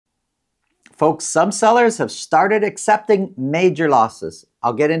Folks, some sellers have started accepting major losses.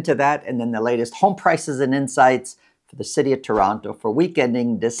 I'll get into that and then the latest home prices and insights for the city of Toronto for week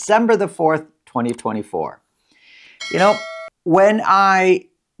ending December the 4th, 2024. You know, when I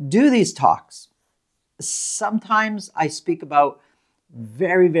do these talks, sometimes I speak about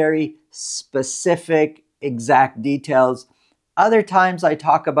very, very specific, exact details. Other times I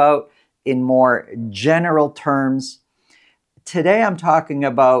talk about in more general terms. Today I'm talking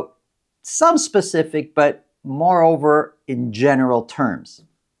about some specific, but moreover in general terms.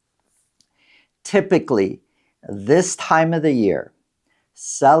 Typically, this time of the year,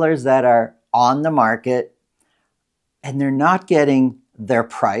 sellers that are on the market and they're not getting their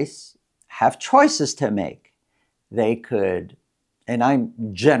price have choices to make. They could, and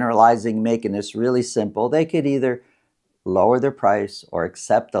I'm generalizing, making this really simple, they could either lower their price or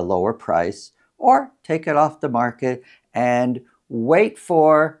accept a lower price or take it off the market and wait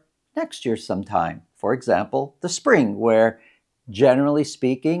for next year sometime. For example, the spring, where generally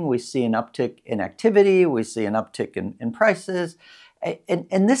speaking, we see an uptick in activity, we see an uptick in prices,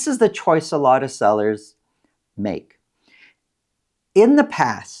 and this is the choice a lot of sellers make. In the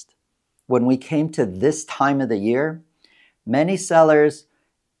past, when we came to this time of the year, many sellers,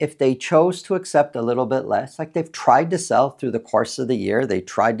 if they chose to accept a little bit less, like they've tried to sell through the course of the year, they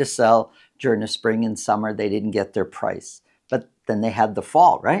tried to sell during the spring and summer, they didn't get their price. But then they had the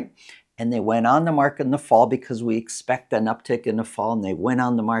fall, right? And they went on the market in the fall because we expect an uptick in the fall, and they went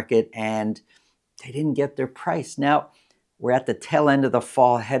on the market and they didn't get their price. Now, we're at the tail end of the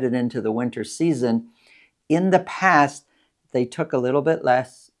fall, headed into the winter season. In the past, they took a little bit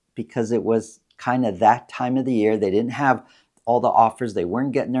less because it was kind of that time of the year. They didn't have all the offers, they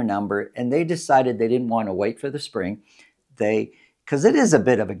weren't getting their number, and they decided they didn't want to wait for the spring. Because it is a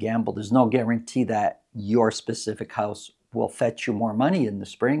bit of a gamble. There's no guarantee that your specific house will fetch you more money in the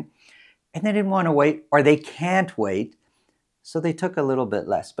spring. And they didn't want to wait, or they can't wait, so they took a little bit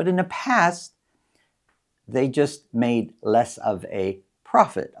less. But in the past, they just made less of a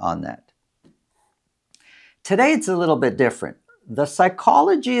profit on that. Today, it's a little bit different. The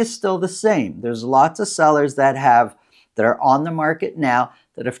psychology is still the same. There's lots of sellers that are on the market now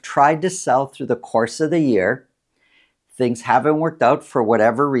that have tried to sell through the course of the year. Things haven't worked out for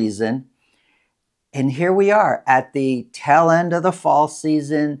whatever reason. And here we are at the tail end of the fall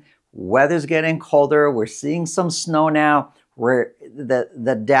season. Weather's getting colder. We're seeing some snow now. Where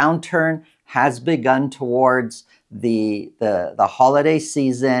the downturn has begun towards the holiday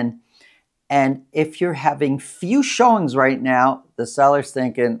season. And if you're having few showings right now, the seller's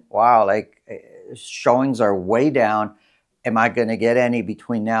thinking, wow, like showings are way down. Am I going to get any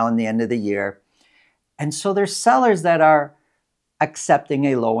between now and the end of the year? And so there's sellers that are accepting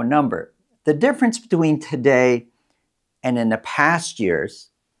a lower number. The difference between today and in the past years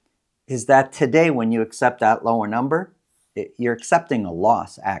is that today, when you accept that lower number, you're accepting a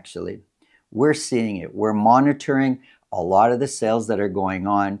loss, actually. We're seeing it. We're monitoring a lot of the sales that are going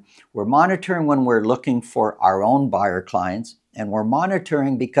on. We're monitoring when we're looking for our own buyer clients, and we're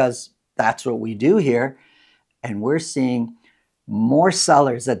monitoring because that's what we do here. And we're seeing more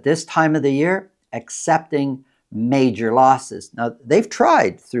sellers at this time of the year accepting major losses. Now, they've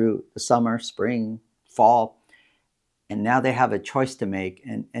tried through the summer, spring, fall, and now they have a choice to make,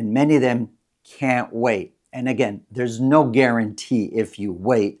 and many of them can't wait. And again, there's no guarantee if you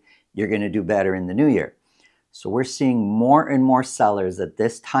wait, you're going to do better in the new year. So we're seeing more and more sellers at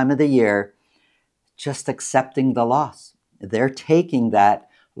this time of the year just accepting the loss. They're taking that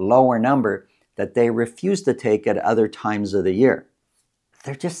lower number that they refuse to take at other times of the year.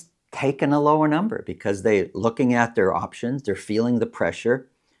 They're just taking a lower number because they're looking at their options, they're feeling the pressure,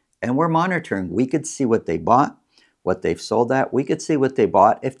 and we're monitoring. We could see what they bought, what they've sold at. We could see what they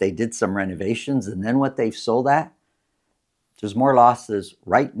bought if they did some renovations and then what they've sold at. There's more losses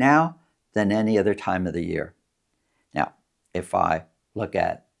right now than any other time of the year. Now, if I look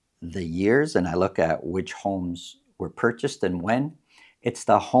at the years and I look at which homes were purchased and when, it's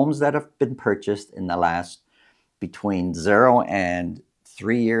the homes that have been purchased in the last between 0 and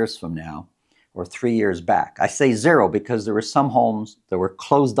 3 years from now, or 3 years back. I say 0 because there were some homes that were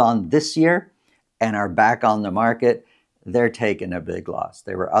closed on this year and are back on the market. They're taking a big loss.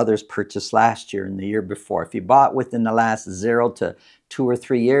 There were others purchased last year and the year before. If you bought within the last 0 to 2 or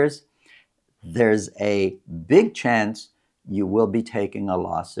 3 years, there's a big chance you will be taking a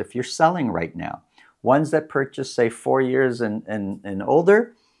loss if you're selling right now. Ones that purchase, say, 4 years and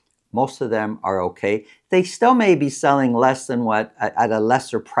older, most of them are okay. They still may be selling less than what, at a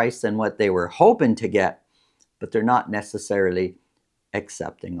lesser price than what they were hoping to get, but they're not necessarily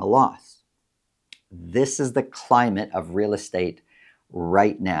accepting a loss. This is the climate of real estate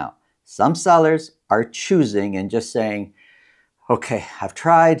right now. Some sellers are choosing and just saying, okay, I've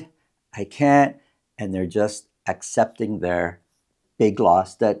tried, I can't, and they're just accepting their big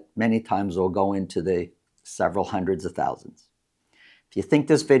loss that many times will go into the several hundreds of thousands. If you think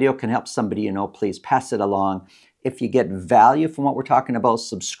this video can help somebody you know, please pass it along. If you get value from what we're talking about,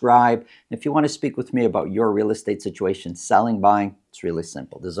 subscribe. If you want to speak with me about your real estate situation, selling, buying, it's really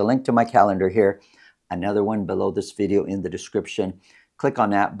simple. There's a link to my calendar here, another one below this video in the description. Click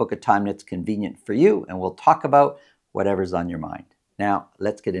on that, book a time that's convenient for you, and we'll talk about whatever's on your mind. Now,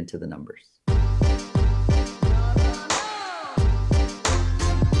 let's get into the numbers.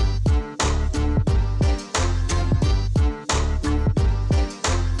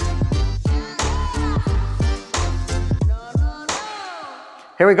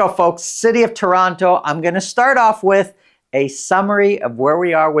 Here we go, folks. City of Toronto. I'm going to start off with a summary of where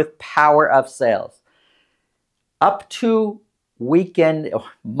we are with power of sales. Up to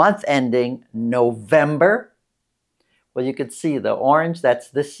month ending November. Well, you could see the orange, that's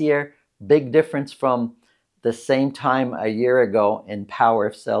this year. Big difference from the same time a year ago in power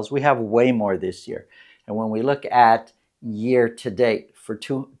of sales. We have way more this year. And when we look at year to date for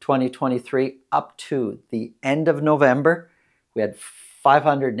 2023, up to the end of November, we had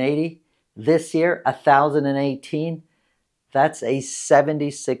 580. This year, 1,018. That's a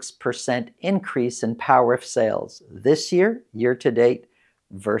 76% increase in power of sales this year, year to date,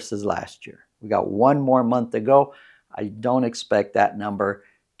 versus last year. We got one more month to go. I don't expect that number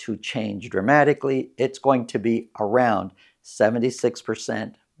to change dramatically. It's going to be around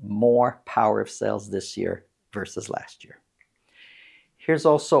 76% more power of sales this year versus last year. Here's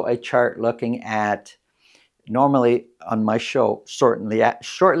also a chart looking at, normally on my show,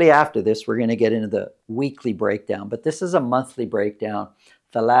 shortly after this, we're going to get into the weekly breakdown, but this is a monthly breakdown.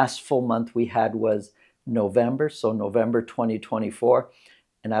 The last full month we had was November, so November 2024,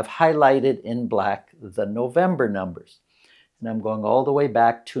 and I've highlighted in black the November numbers. And I'm going all the way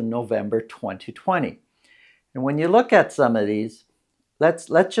back to November 2020. And when you look at some of these, let's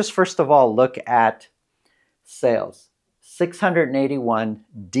just first of all look at sales. 681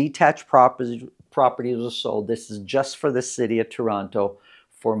 detached properties were sold. This is just for the City of Toronto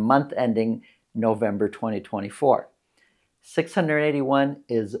for month ending November 2024. 681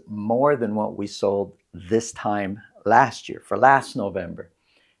 is more than what we sold this time last year, for last November.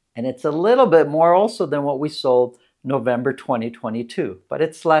 And it's a little bit more also than what we sold November 2022, but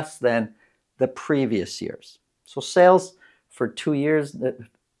it's less than the previous years. So sales for 2 years,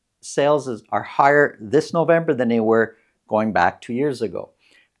 sales are higher this November than they were going back 2 years ago.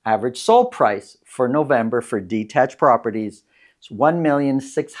 Average sold price for November for detached properties is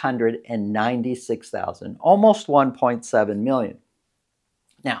 $1,696,000, almost $1.7 million.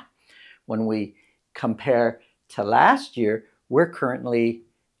 Now, when we compare to last year, we're currently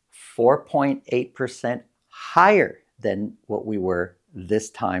 4.8% higher than what we were this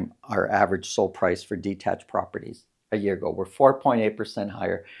time, our average sold price for detached properties a year ago. We're 4.8%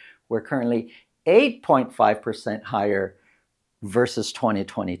 higher. We're currently 8.5% higher versus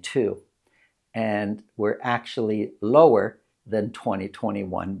 2022. And we're actually lower than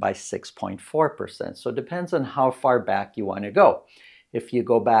 2021 by 6.4%. So it depends on how far back you want to go. If you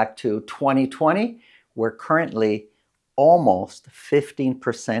go back to 2020, we're currently almost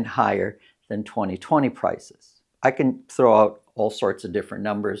 15% higher than 2020 prices. I can throw out all sorts of different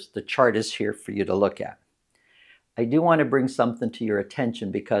numbers. The chart is here for you to look at. I do want to bring something to your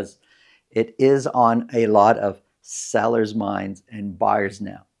attention because it is on a lot of sellers' minds and buyers'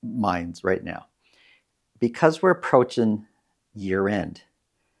 minds right now. Because we're approaching year end,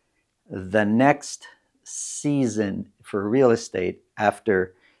 the next season for real estate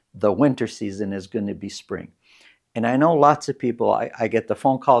after the winter season is going to be spring. And I know lots of people, I get the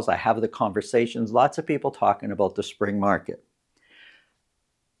phone calls, I have the conversations, lots of people talking about the spring market.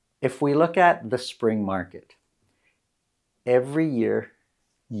 If we look at the spring market, every year,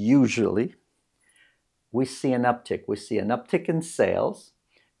 usually, we see an uptick. We see an uptick in sales,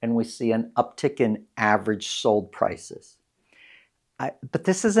 and we see an uptick in average sold prices. But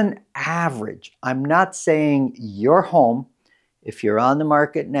this is an average. I'm not saying your home, if you're on the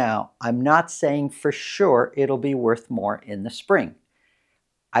market now, I'm not saying for sure it'll be worth more in the spring.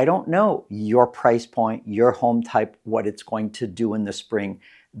 I don't know your price point, your home type, what it's going to do in the spring.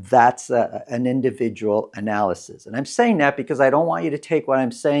 That's an individual analysis. And I'm saying that because I don't want you to take what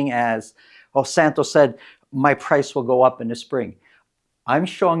I'm saying as, oh, Santo said my price will go up in the spring. I'm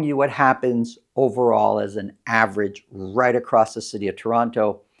showing you what happens overall as an average right across the City of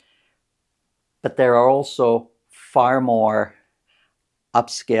Toronto. But there are also far more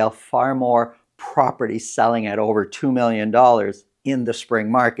upscale, far more properties selling at over $2 million in the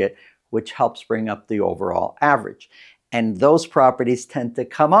spring market, which helps bring up the overall average. And those properties tend to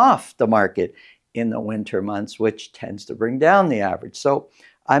come off the market in the winter months, which tends to bring down the average. So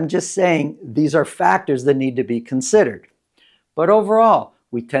I'm just saying these are factors that need to be considered. But overall,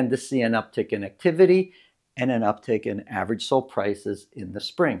 we tend to see an uptick in activity and an uptick in average sold prices in the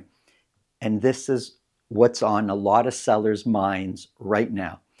spring. And this is what's on a lot of sellers' minds right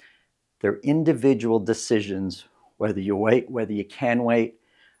now. Their individual decisions, whether you wait, whether you can wait.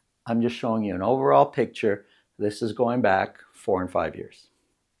 I'm just showing you an overall picture. This is going back 4 and 5 years.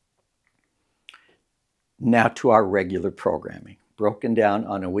 Now to our regular programming, broken down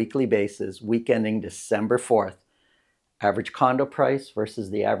on a weekly basis, week ending December 4th. Average condo price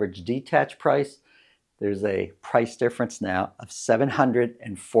versus the average detached price. There's a price difference now of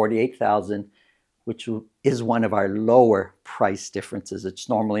 $748,000, which is one of our lower price differences. It's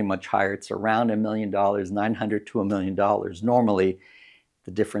normally much higher. It's around $1 million, $900,000 to $1 million, normally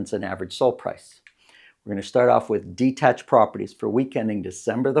the difference in average sold price. We're going to start off with detached properties. For week ending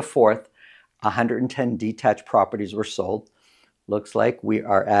December the 4th, 110 detached properties were sold. Looks like we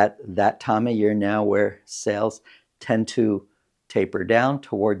are at that time of year now where sales tend to taper down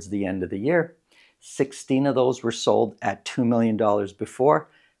towards the end of the year. 16 of those were sold at $2 million before.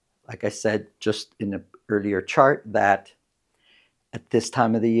 Like I said just in the earlier chart, that at this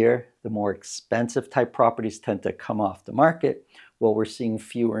time of the year, the more expensive type properties tend to come off the market. Well, we're seeing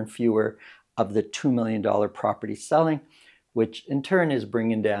fewer and fewer of the $2 million properties selling, which in turn is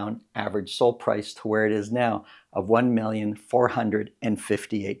bringing down average sold price to where it is now of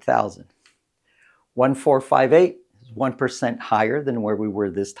 $1,458,000. 1,458 is 1% higher than where we were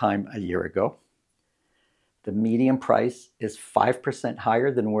this time a year ago. The median price is 5%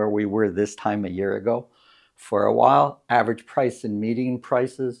 higher than where we were this time a year ago. For a while, average price and median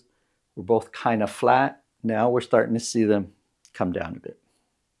prices were both kind of flat. Now we're starting to see them come down a bit.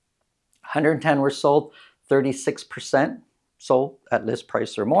 110 were sold, 36% sold at list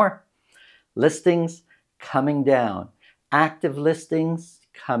price or more. Listings coming down. Active listings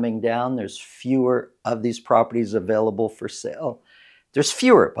coming down. There's fewer of these properties available for sale. There's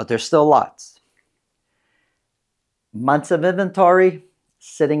fewer, but there's still lots. Months of inventory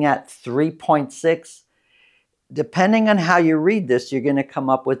sitting at 3.6. Depending on how you read this, you're going to come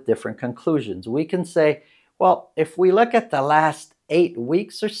up with different conclusions. We can say, well, if we look at the last 8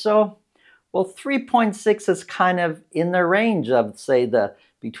 weeks or so, well, 3.6 is kind of in the range of, say,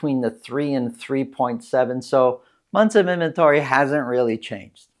 between the 3 and 3.7. So months of inventory hasn't really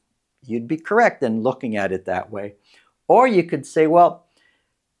changed. You'd be correct in looking at it that way. Or you could say, well,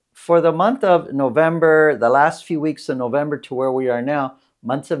 for the month of November, the last few weeks of November to where we are now,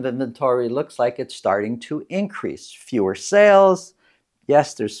 months of inventory looks like it's starting to increase. Fewer sales.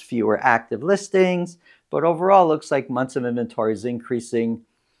 Yes, there's fewer active listings, but overall looks like months of inventory is increasing.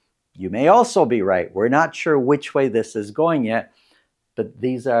 You may also be right. We're not sure which way this is going yet, but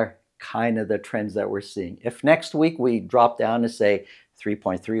these are kind of the trends that we're seeing. If next week we drop down to say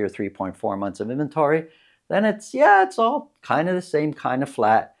 3.3 or 3.4 months of inventory, then it's all kind of the same, kind of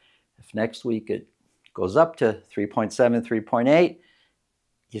flat. If next week it goes up to 3.7, 3.8,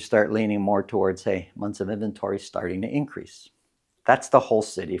 you start leaning more towards, hey, months of inventory starting to increase. That's the whole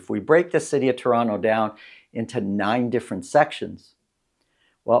city. If we break the city of Toronto down into 9 different sections,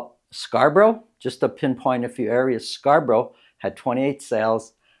 well, Scarborough, just to pinpoint a few areas, Scarborough had 28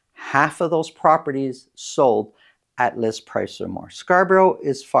 sales. Half of those properties sold at list price or more. Scarborough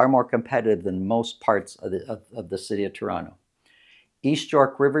is far more competitive than most parts of the city of Toronto. East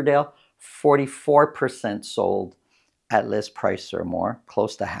York, Riverdale, 44% sold at list price or more,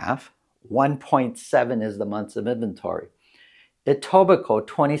 close to half. 1.7 is the months of inventory. Etobicoke,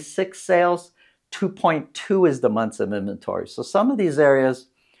 26 sales, 2.2 is the months of inventory. So some of these areas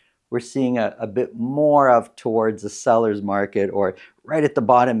we're seeing a bit more of towards the seller's market or right at the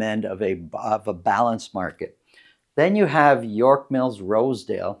bottom end of a balanced market. Then you have York Mills,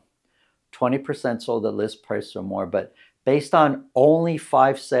 Rosedale, 20% sold at list price or more, but based on only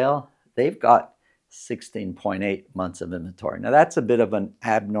 5 sale, they've got 16.8 months of inventory. Now that's a bit of an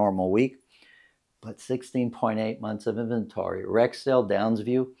abnormal week, but 16.8 months of inventory. Rexdale,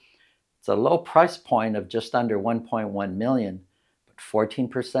 Downsview, it's a low price point of just under 1.1 million.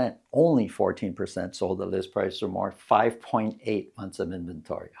 14%, only 14% sold at list price or more, 5.8 months of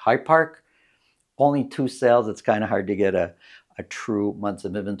inventory. Hyde Park, only 2 sales. It's kind of hard to get a true months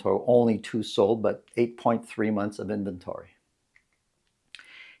of inventory. Only 2 sold, but 8.3 months of inventory.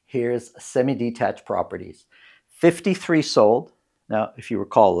 Here's semi-detached properties. 53 sold. Now, if you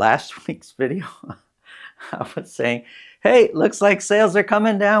recall last week's video, I was saying, hey, looks like sales are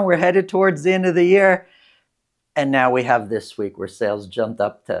coming down. We're headed towards the end of the year. And now we have this week where sales jumped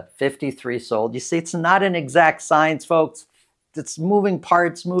up to 53 sold. You see, it's not an exact science, folks. It's moving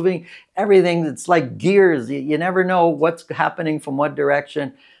parts, moving everything. It's like gears. You never know what's happening from what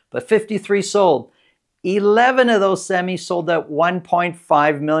direction. But 53 sold. 11 of those semis sold at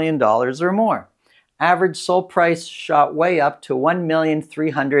 $1.5 million or more. Average sold price shot way up to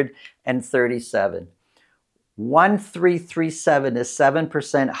 $1,337,000. 1,337 is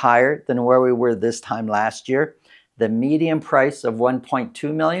 7% higher than where we were this time last year. The median price of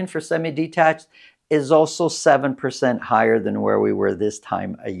 $1.2 million for semi-detached is also 7% higher than where we were this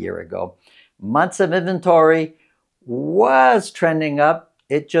time a year ago. Months of inventory was trending up.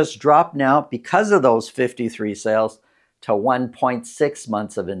 It just dropped now because of those 53 sales to 1.6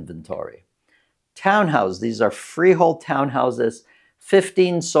 months of inventory. Townhouse, these are freehold townhouses,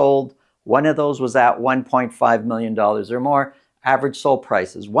 15 sold. One of those was at $1.5 million or more. Average sold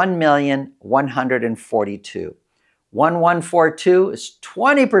price is $1,142,000. 1,142 is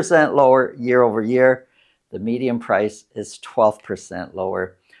 20% lower year over year. The median price is 12%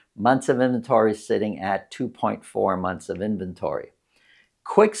 lower. Months of inventory sitting at 2.4 months of inventory.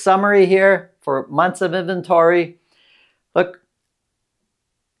 Quick summary here for months of inventory. Look,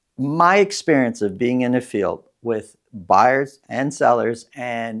 my experience of being in the field with buyers and sellers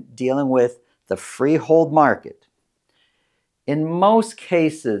and dealing with the freehold market, in most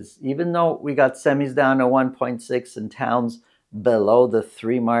cases, even though we got semis down to 1.6 and towns below the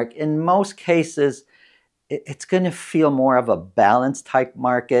 3 mark, in most cases, it's going to feel more of a balanced type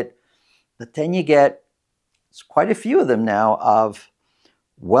market. But then you get quite a few of them now of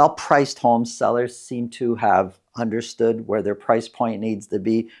well-priced homes. Sellers seem to have understood where their price point needs to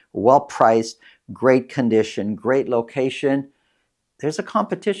be. Well-priced, great condition, great location. There's a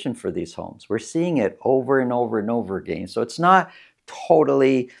competition for these homes. We're seeing it over and over and over again. So it's not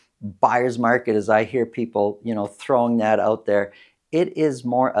totally buyer's market as I hear people, throwing that out there. It is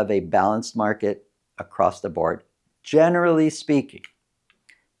more of a balanced market across the board, generally speaking.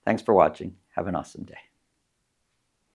 Thanks for watching. Have an awesome day.